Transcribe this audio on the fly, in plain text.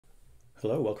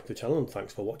Hello, welcome to the channel and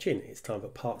thanks for watching. It's time for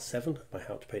part 7 of my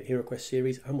How to Paint HeroQuest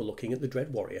series and we're looking at the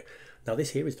Dread Warrior. Now this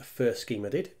here is the first scheme I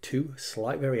did, 2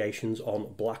 slight variations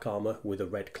on black armour with a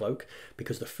red cloak.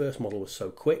 Because the first model was so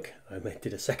quick, I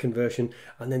did a second version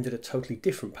and then did a totally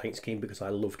different paint scheme because I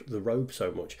loved the robe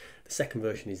so much. The second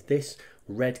version is this,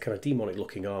 red kind of demonic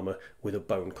looking armour with a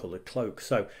bone coloured cloak.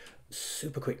 So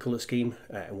super quick colour scheme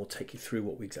and we'll take you through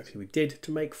what exactly we did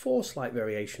to make 4 slight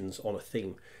variations on a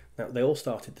theme. Now they all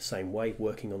started the same way,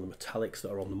 working on the metallics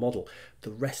that are on the model.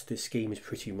 The rest of this scheme is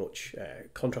pretty much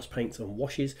contrast paints and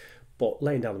washes, but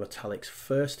laying down the metallics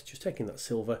first, just taking that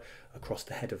silver across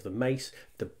the head of the mace,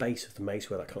 the base of the mace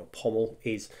where that kind of pommel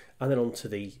is, and then onto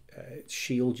the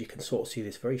shield. You can sort of see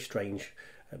this very strange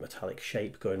metallic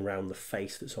shape going around the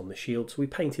face that's on the shield. So we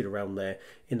painted around there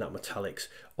in that metallics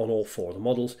on all 4 of the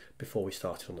models before we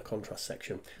started on the contrast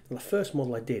section. And the first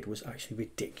model I did was actually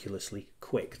ridiculously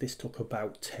quick. This took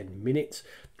about 10 minutes,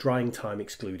 drying time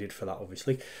excluded for that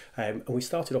obviously. And we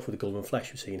started off with the Gulliman flesh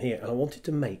you're seeing here, and I wanted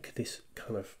to make this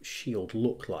kind of shield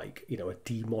look like, you know, a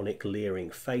demonic leering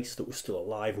face that was still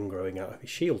alive and growing out of his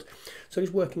shield. So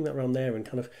just working that around there and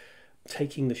kind of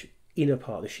taking the inner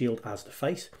part of the shield as the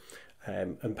face.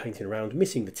 And painting around,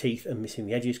 missing the teeth and missing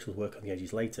the edges because we'll work on the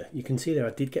edges later. You can see there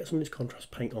I did get some of this contrast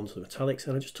paint onto the metallics,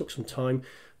 and I just took some time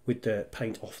with the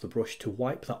paint off the brush to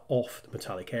wipe that off the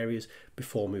metallic areas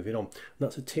before moving on. And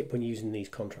that's a tip when using these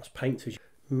contrast paints, is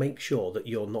make sure that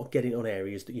you're not getting on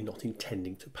areas that you're not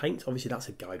intending to paint. Obviously that's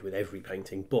a guide with every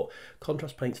painting, but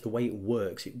contrast paints, the way it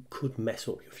works, it could mess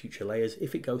up your future layers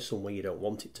if it goes somewhere you don't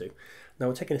want it to. Now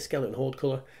we're taking a skeleton horde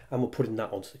colour and we're putting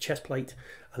that onto the chest plate,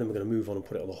 and then we're going to move on and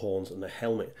put it on the horns and the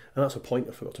helmet. And that's a point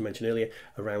I forgot to mention earlier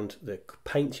around the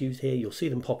paints used here. You'll see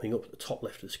them popping up at the top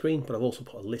left of the screen, but I've also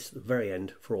put a list at the very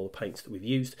end for all the paints that we've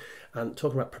used. And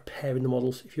talking about preparing the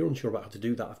models, if you're unsure about how to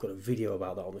do that, I've got a video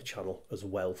about that on the channel as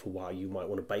well for why you might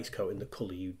want to base coat in the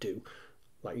colour you do,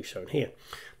 like you've shown here.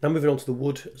 Now moving on to the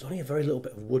wood, there's only a very little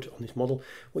bit of wood on this model.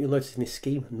 What you'll notice in this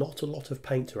scheme, not a lot of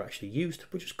paints are actually used.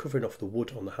 We're just covering off the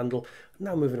wood on the handle.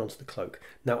 Now moving on to the cloak.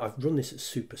 Now I've run this at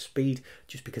super speed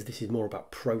just because this is more about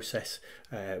process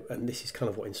and this is kind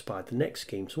of what inspired the next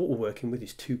scheme. So what we're working with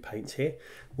is 2 paints here.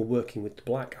 We're working with the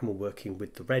black and we're working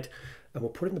with the red, and we're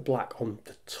putting the black on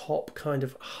the top kind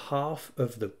of half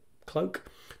of the cloak.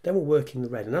 Then we're working the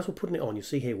red, and as we're putting it on, you'll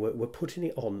see here we're putting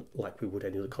it on like we would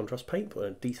any other contrast paint, put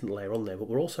a decent layer on there, but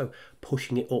we're also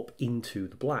pushing it up into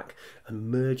the black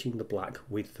and merging the black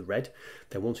with the red.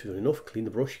 Then once we've done enough, clean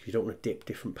the brush. If you don't want to dip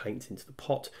different paints into the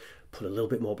pot, put a little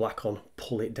bit more black on,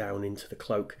 pull it down into the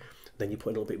cloak. Then you put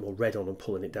a little bit more red on and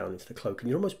pulling it down into the cloak, and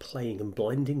you're almost playing and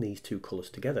blending these 2 colours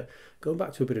together. Going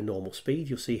back to a bit of normal speed,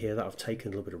 you'll see here that I've taken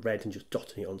a little bit of red and just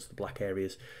dotting it onto the black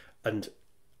areas, and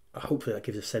hopefully that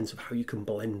gives a sense of how you can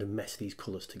blend and mesh these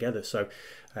colours together. So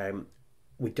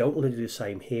we don't want to do the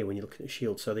same here when you're looking at the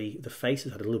shield. So the face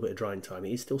has had a little bit of drying time.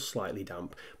 It is still slightly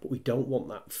damp, but we don't want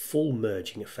that full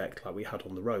merging effect like we had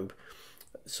on the robe.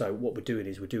 So what we're doing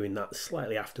is we're doing that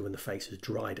slightly after when the face has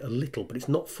dried a little, but it's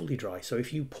not fully dry. So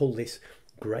if you pull this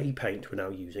grey paint we're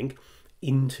now using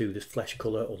into this flesh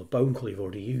colour or the bone colour you've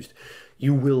already used,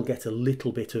 you will get a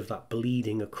little bit of that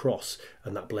bleeding across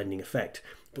and that blending effect,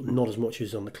 but not as much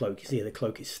as on the cloak. You see the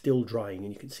cloak is still drying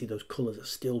and you can see those colours are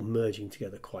still merging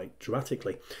together quite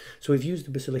dramatically. So we've used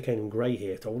the basilicanum grey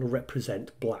here. So I want to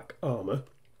represent black armour.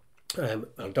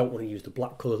 I don't want to use the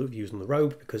black colour that we've used on the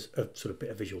robe because of sort of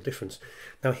bit of visual difference.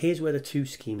 Now here's where the 2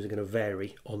 schemes are going to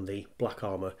vary on the black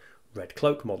armour red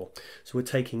cloak model. So we're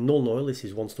taking Nuln Oil, this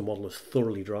is once the model is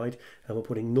thoroughly dried, and we're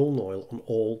putting Nuln Oil on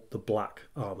all the black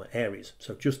armour areas.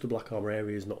 So just the black armour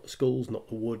areas, not the skulls, not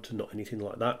the wood, not anything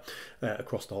like that,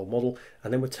 across the whole model.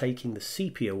 And then we're taking the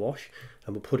sepia wash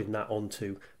and we're putting that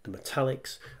onto the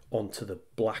metallics, onto the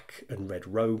black and red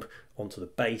robe, onto the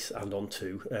base, and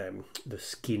onto the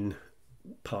skin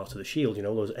part of the shield, you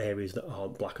know, those areas that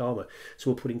aren't black armour.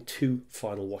 So we're putting 2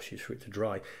 final washes for it to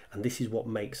dry, and this is what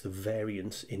makes the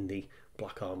variance in the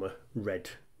black armour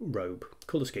red robe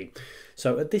colour scheme.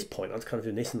 So at this point I was kind of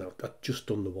doing this, and I've just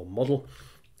done the 1 model,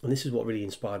 and this is what really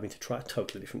inspired me to try a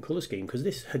totally different colour scheme, because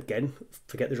this, again,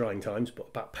 forget the drying times, but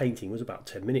about painting was about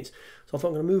 10 minutes. So I thought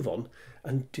I'm going to move on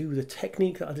and do the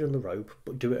technique that I did on the robe,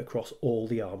 but do it across all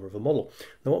the armour of a model.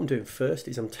 Now what I'm doing first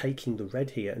is I'm taking the red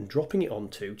here and dropping it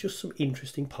onto just some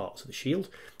interesting parts of the shield.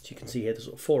 So you can see here there's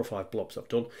sort of 4 or 5 blobs I've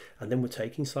done, and then we're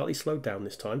taking, slightly slowed down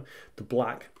this time, the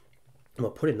black, and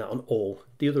we're putting that on all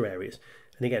the other areas.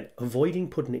 And again, avoiding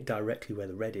putting it directly where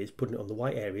the red is, putting it on the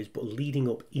white areas, but leading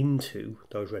up into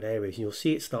those red areas. And you'll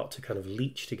see it start to kind of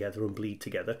leach together and bleed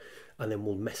together, and then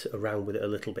we'll mess it around with it a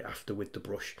little bit after with the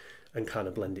brush and kind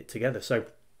of blend it together. So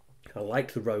I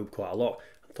liked the robe quite a lot.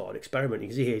 thought I'd experiment. You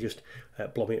can see here just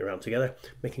blobbing it around together,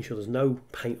 making sure there's no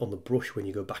paint on the brush when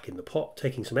you go back in the pot,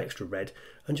 taking some extra red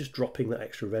and just dropping that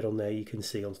extra red on there, you can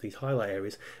see, onto these highlight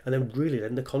areas, and then really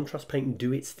then the contrast paint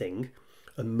do its thing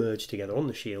and merge together on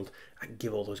the shield and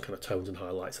give all those kind of tones and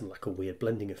highlights and like a weird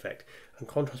blending effect. And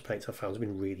contrast paints I've found have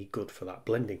been really good for that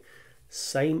blending.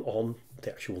 Same on the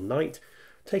actual knight,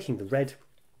 taking the red,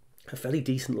 a fairly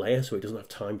decent layer so it doesn't have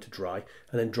time to dry,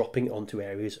 and then dropping it onto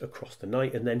areas across the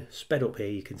knight, and then sped up here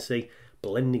you can see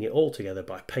blending it all together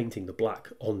by painting the black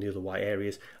on the other white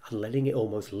areas and letting it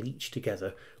almost leach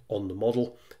together on the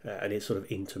model, and it sort of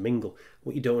intermingle.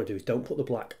 What you don't want to do is don't put the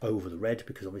black over the red,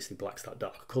 because obviously black's that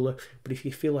darker colour, but if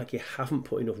you feel like you haven't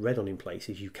put enough red on in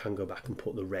places, you can go back and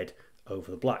put the red over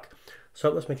the black. So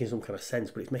I hope that's making some kind of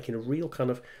sense, but it's making a real kind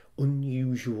of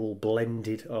unusual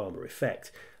blended armour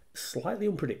effect. Slightly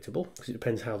unpredictable because it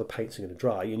depends how the paints are going to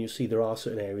dry, and you'll see there are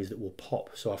certain areas that will pop.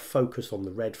 So I've focused on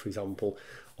the red, for example,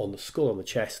 on the skull, on the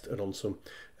chest, and on some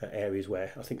areas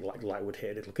where I think like light would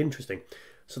hit it'd look interesting.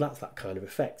 So that's that kind of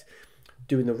effect.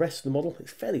 Doing the rest of the model,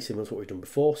 it's fairly similar to what we've done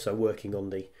before, so working on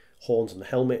the horns and the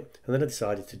helmet, and then I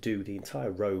decided to do the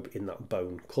entire robe in that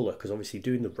bone colour, because obviously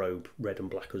doing the robe red and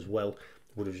black as well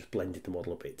would have just blended the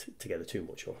model a bit together too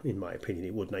much, or in my opinion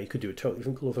it would. Now you could do a totally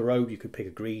different colour of the robe, you could pick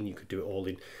a green, you could do it all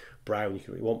in brown, you could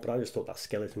really want, but I just thought that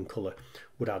skeleton colour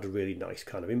would add a really nice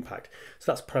kind of impact.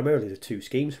 So that's primarily the two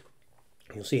schemes.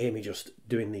 You'll see here me just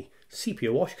doing the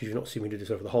sepia wash, because you've not seen me do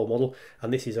this over the whole model,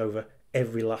 and this is over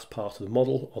every last part of the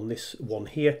model on this one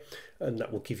here, and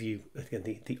that will give you again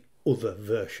the other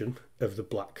version of the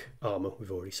black armour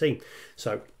we've already seen.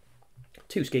 So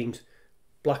two schemes,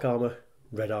 black armour,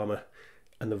 red armour,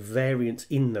 and the variance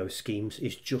in those schemes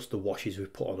is just the washes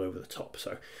we've put on over the top.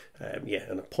 So yeah,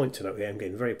 and a point to note here, I'm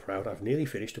getting very proud, I've nearly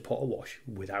finished a pot of wash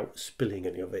without spilling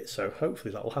any of it, so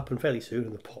hopefully that will happen fairly soon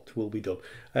and the pot will be done.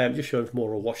 Just showing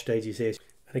more wash stages here.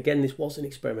 And again, this was an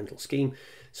experimental scheme,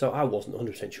 so I wasn't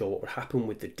 100% sure what would happen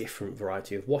with the different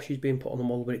variety of washes being put on the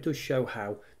model, but it does show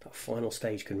how that final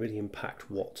stage can really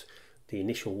impact what the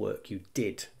initial work you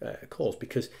did caused,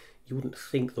 because you wouldn't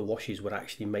think the washes would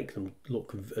actually make them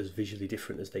look as visually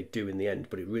different as they do in the end,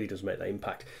 but it really does make that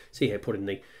impact. See here, putting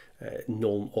the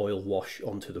null oil wash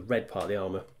onto the red part of the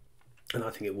armour, and I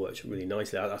think it works really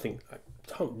nicely. I think I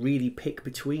can't really pick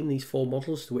between these four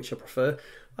models to which I prefer.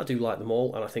 I do like them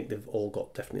all, and I think they've all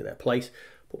got definitely their place,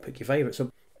 but pick your favourite. So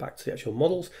back to the actual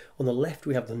models. On the left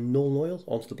we have the null oil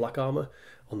onto the black armour.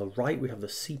 On the right we have the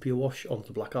sepia wash onto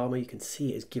the black armour. You can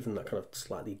see it has given that kind of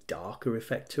slightly darker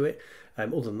effect to it.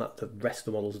 Other than that, the rest of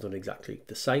the models are done exactly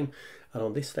the same. And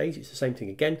on this stage it's the same thing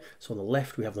again. So on the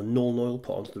left we have the null oil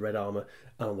put onto the red armour,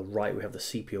 and on the right we have the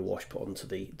sepia wash put onto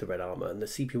the red armour. And the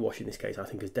sepia wash in this case I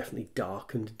think has definitely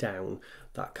darkened down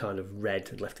that kind of red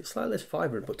and left it slightly less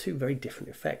vibrant, but two very different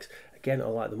effects. Again, I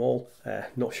like them all,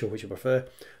 not sure which I prefer.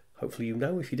 Hopefully you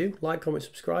know. If you do, like, comment,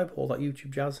 subscribe, all that YouTube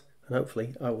jazz, and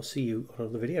hopefully I will see you on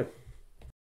another video.